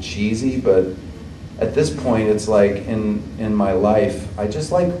little cheesy, but at this point, it's like in my life, I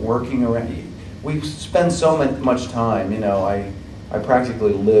just like working around. We spend so much time, you know. I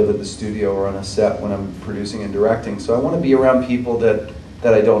practically live at the studio or on a set when I'm producing and directing, so I want to be around people that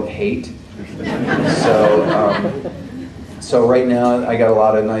I don't hate. So right now I got a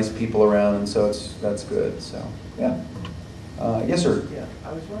lot of nice people around, and so that's good. So yeah, yes sir. Yeah,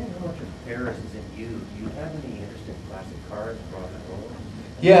 I was wondering how much of Paris is in you. Do you have any interest in classic cars and rock and roll?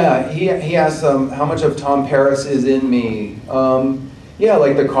 Yeah, he asked how much of Tom Paris is in me. Yeah,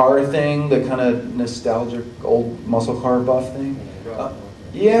 like the car thing, the kind of nostalgic old muscle car buff thing.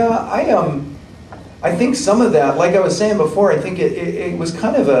 Yeah, I think some of that, like I was saying before, I think it was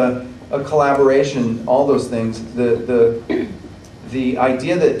kind of a collaboration, all those things. The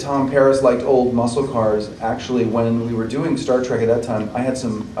idea that Tom Paris liked old muscle cars, actually when we were doing Star Trek at that time, I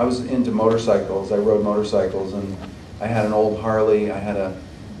was into motorcycles. I rode motorcycles, and I had an old Harley, I had a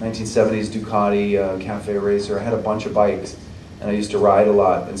 1970s Ducati Cafe Racer, I had a bunch of bikes, and I used to ride a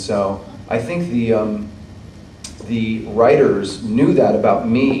lot. And so I think the writers knew that about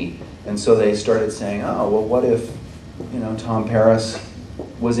me, and so they started saying, oh, well, what if, you know, Tom Paris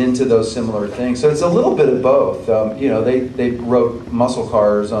was into those similar things. So it's a little bit of both. You know, they wrote muscle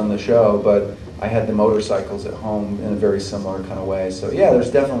cars on the show, but I had the motorcycles at home in a very similar kind of way. So yeah,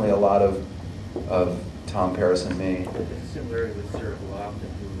 there's definitely a lot of Tom Paris and me. It's similar with Sir Lofton,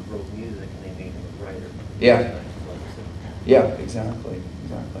 who wrote music and they made him a writer. Yeah. Yeah, exactly.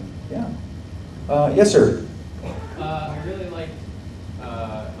 Yeah. Yes, sir. I really liked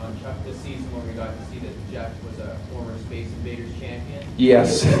on Chuck this season when we got to see that Jeff was a former Space Invaders champion.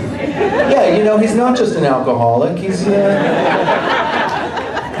 Yes. Yeah, you know, he's not just an alcoholic. He's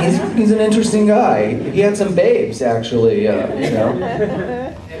an interesting guy. He had some babes, actually. You know.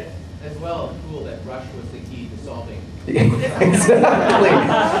 And as well, cool that Rush was the key to solving. Exactly.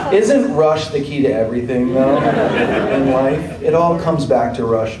 Isn't Rush the key to everything, though, in life? It all comes back to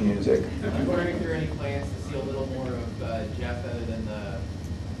Rush music. I'm wondering if there are any plans to see a little more of Jeff other than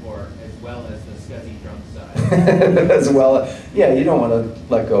as well as the scuzzy drunk side. As well, yeah, you don't want to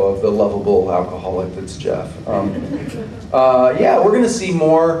let go of the lovable alcoholic that's Jeff. Yeah, we're going to see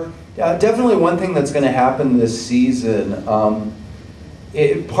more. Definitely one thing that's going to happen this season,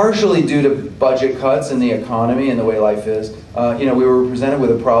 partially due to budget cuts and the economy and the way life is. You know, we were presented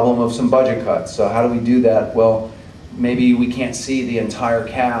with a problem of some budget cuts. So how do we do that? Well, maybe we can't see the entire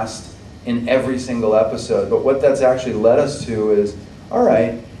cast in every single episode. But what that's actually led us to is, all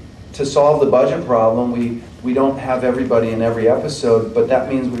right, to solve the budget problem, we don't have everybody in every episode, but that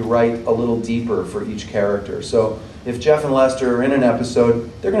means we write a little deeper for each character. So if Jeff and Lester are in an episode,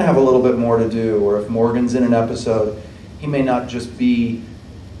 they're going to have a little bit more to do. Or if Morgan's in an episode, he may not just be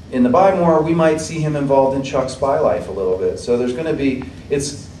in the Buy More, we might see him involved in Chuck's spy life a little bit. So there's going to be,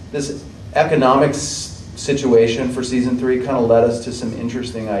 it's this economics situation for season 3 kind of led us to some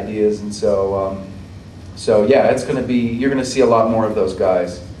interesting ideas. And so, so yeah, it's going to be, you're going to see a lot more of those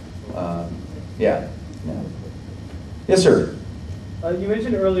guys. Yeah. Yes, sir. You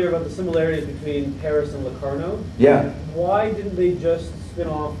mentioned earlier about the similarities between Paris and Locarno. Yeah. Why didn't they just spin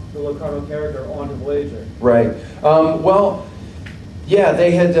off the Locarno character onto Voyager? Right. Well, yeah,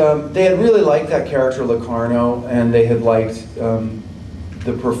 they had really liked that character Locarno, and they had liked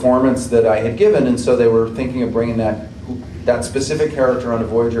the performance that I had given, and so they were thinking of bringing that specific character onto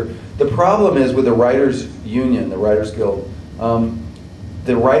Voyager. The problem is with the Writers Union, the Writers Guild.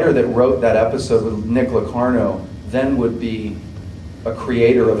 The writer that wrote that episode with Nick Locarno then would be a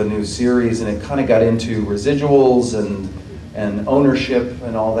creator of a new series, and it kind of got into residuals and ownership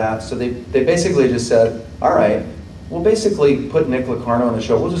and all that. So they basically just said, all right, we'll basically put Nick Locarno on the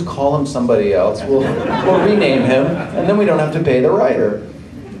show. We'll just call him somebody else. We'll rename him, and then we don't have to pay the writer.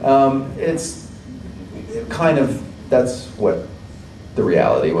 It's kind of, that's what the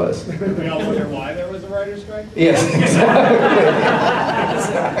reality was. We all wonder why there was a writer's strike? Yes, exactly.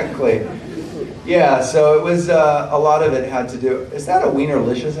 Exactly. Yeah, so it was, a lot of it had to do, is that a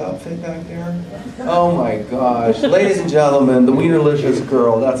Wienerlicious outfit back there? Oh my gosh. Ladies and gentlemen, the Wienerlicious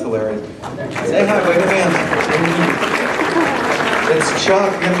girl, that's hilarious. Say hi, wave your hand. It's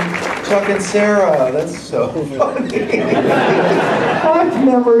Chuck and Sarah, that's so funny. I've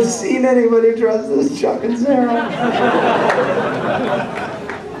never seen anybody dressed as Chuck and Sarah.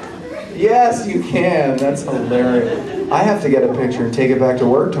 Yes, you can. That's hilarious. I have to get a picture and take it back to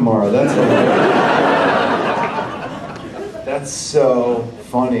work tomorrow. That's hilarious. That's so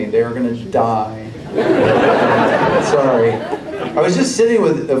funny. They're going to die. Sorry. I was just sitting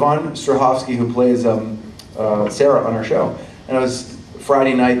with Yvonne Strahovski, who plays Sarah on our show. And it was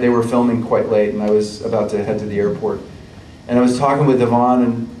Friday night. They were filming quite late, and I was about to head to the airport. And I was talking with Yvonne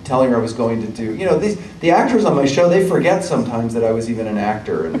and telling her I was going to do, you know, the actors on my show, they forget sometimes that I was even an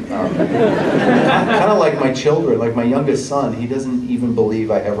actor. And kind of like my children, like my youngest son, he doesn't even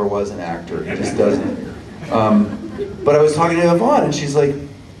believe I ever was an actor. He just doesn't. But I was talking to Yvonne, and she's like,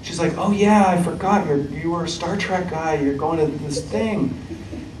 oh yeah, I forgot, you were a Star Trek guy, you're going to this thing.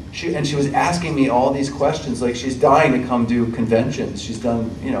 And she was asking me all these questions, like she's dying to come do conventions. She's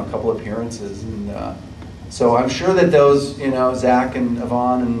done, you know, a couple appearances, and so I'm sure that those, you know, Zach and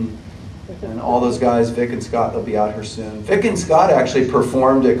Yvonne and all those guys, Vic and Scott, they'll be out here soon. Vic and Scott actually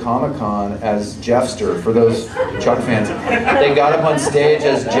performed at Comic-Con as Jeffster, for those Chuck fans. They got up on stage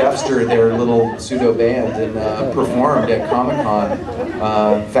as Jeffster, their little pseudo band, and performed at Comic-Con,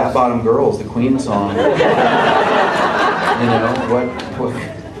 Fat Bottom Girls, the Queen song. You know,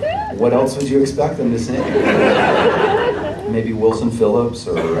 what else would you expect them to sing? Maybe Wilson Phillips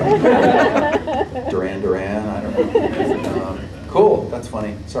or Duran Duran, I don't know. Cool, that's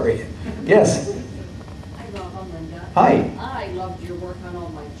funny. Sorry. Yes? Hi, Rob, I'm Linda. Hi. I loved your work on All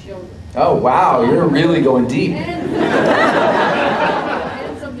My Children. Oh, wow, you're really going deep. And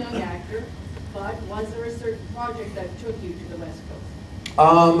some young actor, but was there a certain project that took you to the West Coast?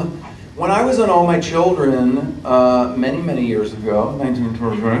 When I was on All My Children, many, many years ago,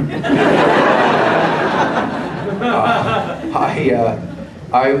 1923,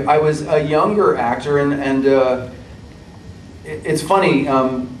 I was a younger actor, and it's funny,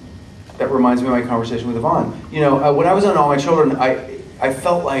 that reminds me of my conversation with Yvonne. You know, when I was on All My Children, I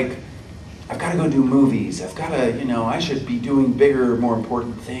felt like, I've got to go do movies. I've got to, you know, I should be doing bigger, more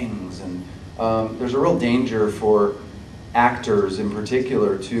important things. And there's a real danger for actors in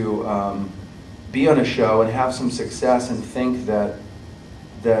particular to be on a show and have some success and think that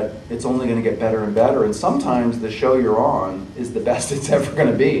it's only going to get better and better. And sometimes the show you're on is the best it's ever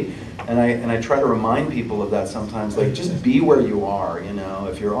going to be. And I try to remind people of that sometimes, like, just be where you are, you know.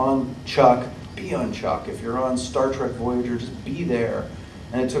 If you're on Chuck, be on Chuck. If you're on Star Trek Voyager, just be there.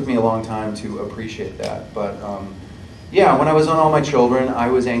 And it took me a long time to appreciate that. But yeah, when I was on All My Children, I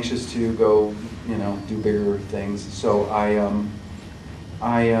was anxious to go, you know, do bigger things. So I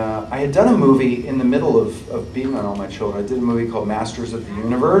had done a movie in the middle of being on All My Children. I did a movie called Masters of the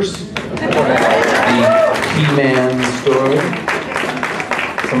Universe, the He-Man story.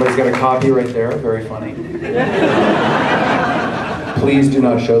 Somebody's got a copy right there, very funny. Please do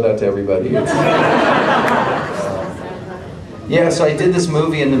not show that to everybody. Yeah, so I did this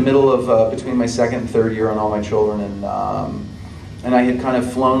movie in the middle of, between my second and third year on All My Children, and I had kind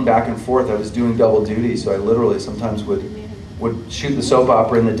of flown back and forth. I was doing double duty, so I literally sometimes would shoot the soap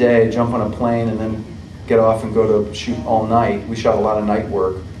opera in the day, jump on a plane, and then get off and go to shoot all night. We shot a lot of night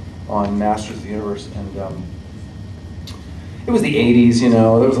work on Masters of the Universe, and it was the 80s, you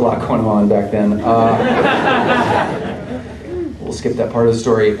know, there was a lot going on back then. We'll skip that part of the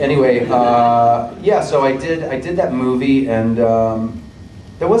story. Anyway, yeah, so I did that movie, and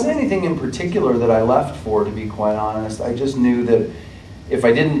there wasn't anything in particular that I left for, to be quite honest. I just knew that if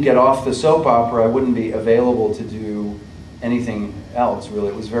I didn't get off the soap opera, I wouldn't be available to do anything else, really.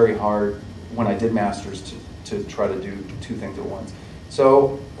 It was very hard when I did Masters to try to do two things at once.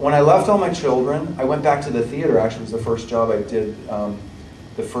 So when I left All My Children, I went back to the theater. Actually, it was the first job I did,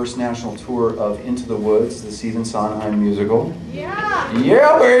 the first national tour of Into the Woods, the Stephen Sondheim musical. Yeah!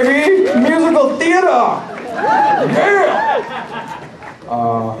 Yeah, baby! Musical theater! Yeah!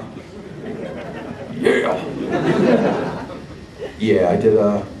 Yeah! Yeah, I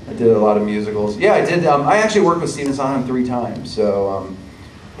did did a lot of musicals. Yeah, I did. I actually worked with Stephen Sondheim 3 times, so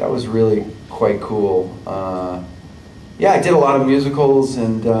that was really quite cool. Yeah, I did a lot of musicals,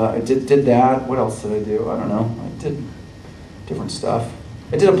 and I did that. What else did I do? I don't know. I did different stuff.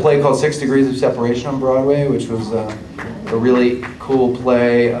 I did a play called 6 Degrees of Separation on Broadway, which was a really cool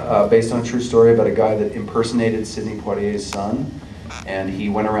play based on a true story about a guy that impersonated Sidney Poitier's son. And he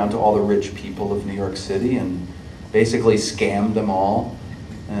went around to all the rich people of New York City and basically scammed them all.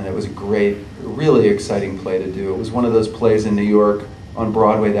 And it was a great, really exciting play to do. It was one of those plays in New York on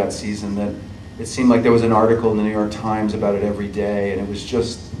Broadway that season that it seemed like there was an article in the New York Times about it every day, and it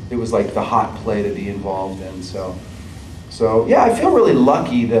was like the hot play to be involved in. So yeah, I feel really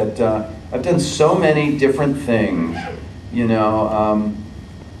lucky that I've done so many different things, you know,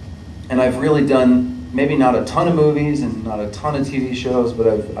 and I've really done maybe not a ton of movies and not a ton of TV shows, but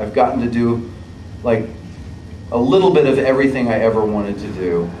I've gotten to do like a little bit of everything I ever wanted to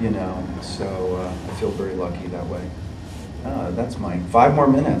do, you know. So I feel very lucky that way. That's mine. 5 more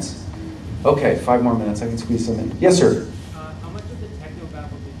minutes. Okay, 5 more minutes. I can squeeze some in. Yes, sir. How much of the techno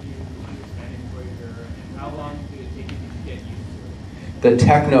babble did you understand in Voyager, and how long did it take you to get used to it? The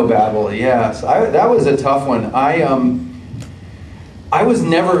techno babble, yes. That was a tough one. I was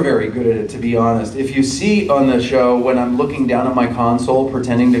never very good at it, to be honest. If you see on the show, when I'm looking down at my console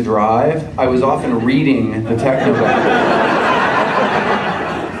pretending to drive, I was often reading the techno babble.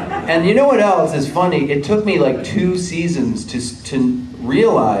 And you know what else is funny? It took me like 2 seasons to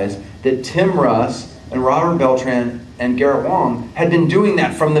realize that Tim Russ and Robert Beltran and Garrett Wang had been doing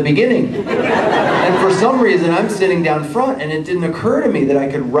that from the beginning. And for some reason, I'm sitting down front, and it didn't occur to me that I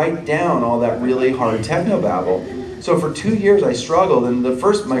could write down all that really hard technobabble. So for 2 years, I struggled, and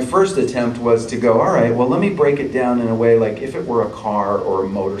my first attempt was to go, all right, well, let me break it down in a way like if it were a car or a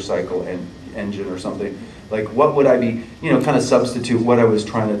motorcycle engine or something. Like, what would I be, you know, kind of substitute what I was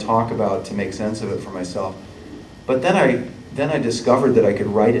trying to talk about to make sense of it for myself. But then I discovered that I could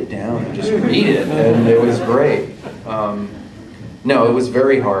write it down and just read it, and it was great. No, it was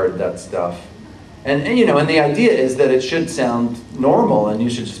very hard, that stuff. And you know, and the idea is that it should sound normal, and you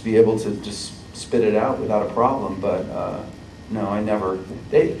should just be able to just spit it out without a problem. But no, I never.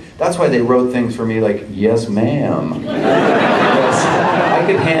 That's why they wrote things for me like, yes, ma'am. I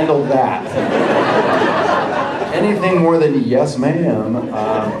could handle that. Anything more than yes, ma'am,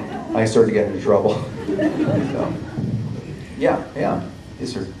 I started to get into trouble. So, yeah,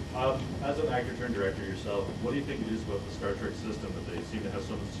 yes, sir. As an actor turned director yourself, what do you think it is about the Star Trek system that they seem to have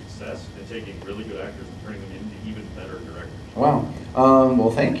so much success in taking really good actors and turning them into even better directors? Wow.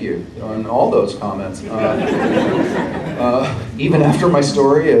 Well, thank you on all those comments. Even after my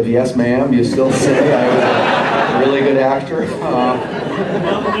story of yes, ma'am, you still say I was a really good actor. Well,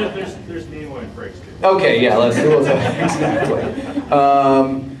 there's Nemo and Frakes too. Okay, yeah, let's do it. Exactly.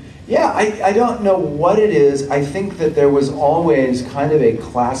 Yeah, I don't know what it is. I think that there was always kind of a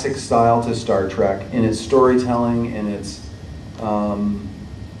classic style to Star Trek in its storytelling, in its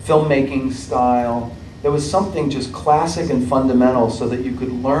filmmaking style. There was something just classic and fundamental so that you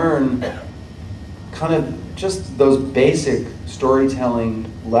could learn kind of just those basic storytelling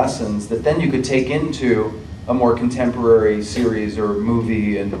lessons that then you could take into a more contemporary series or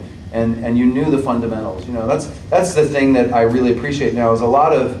movie, and you knew the fundamentals. You know, that's the thing that I really appreciate now is a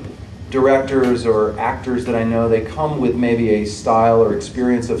lot of directors or actors that I know, they come with maybe a style or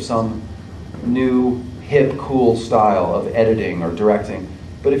experience of some new, hip, cool style of editing or directing.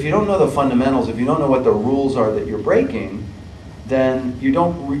 But if you don't know the fundamentals, if you don't know what the rules are that you're breaking, then you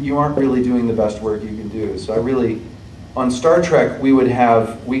aren't really doing the best work you can do. So I really, on Star Trek, we would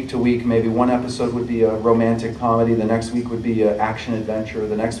have week to week, maybe one episode would be a romantic comedy, the next week would be an action adventure,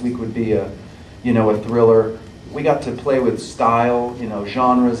 the next week would be a thriller. We got to play with style,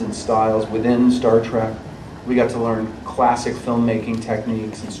 genres and styles within Star Trek. We got to learn classic filmmaking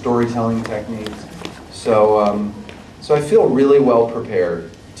techniques and storytelling techniques. So, so I feel really well prepared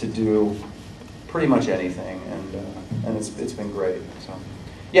to do pretty much anything, and it's been great. So,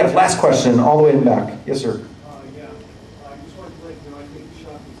 yeah. Last question, all the way in the back. Yes, sir. Yeah. I just wanted to let you know I think the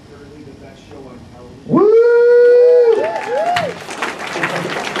shop is currently the best show on television. Woo!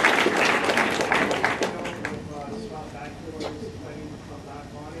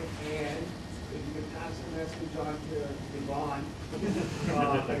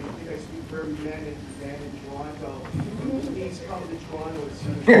 I think I speak for every man in Toronto. Please come to Toronto as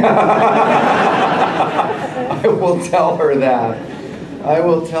soon as I will tell her that. I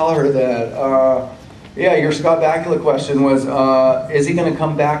will tell her that. Yeah, your Scott Bakula question was, is he going to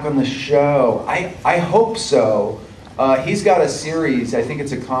come back on the show? I hope so. He's got a series, I think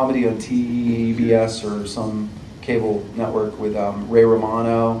it's a comedy on TBS or some cable network with Ray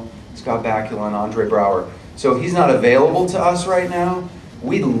Romano. Scott Bakula and Andre Brower. So he's not available to us right now.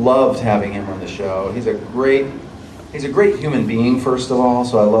 We loved having him on the show. He's a great human being, first of all,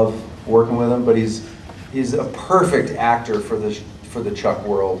 so I love working with him, but he's a perfect actor for the Chuck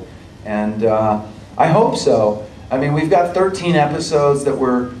world. And I hope so. I mean, we've got 13 episodes that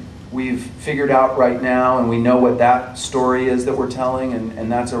we've figured out right now, and we know what that story is that we're telling,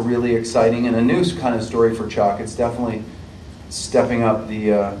 and that's a really exciting and a new kind of story for Chuck. It's definitely stepping up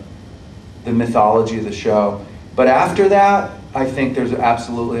the mythology of the show. But after that, I think there's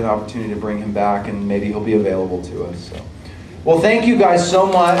absolutely an opportunity to bring him back, and maybe he'll be available to us. So, well, thank you guys so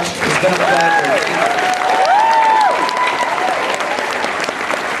much. It's been a pleasure.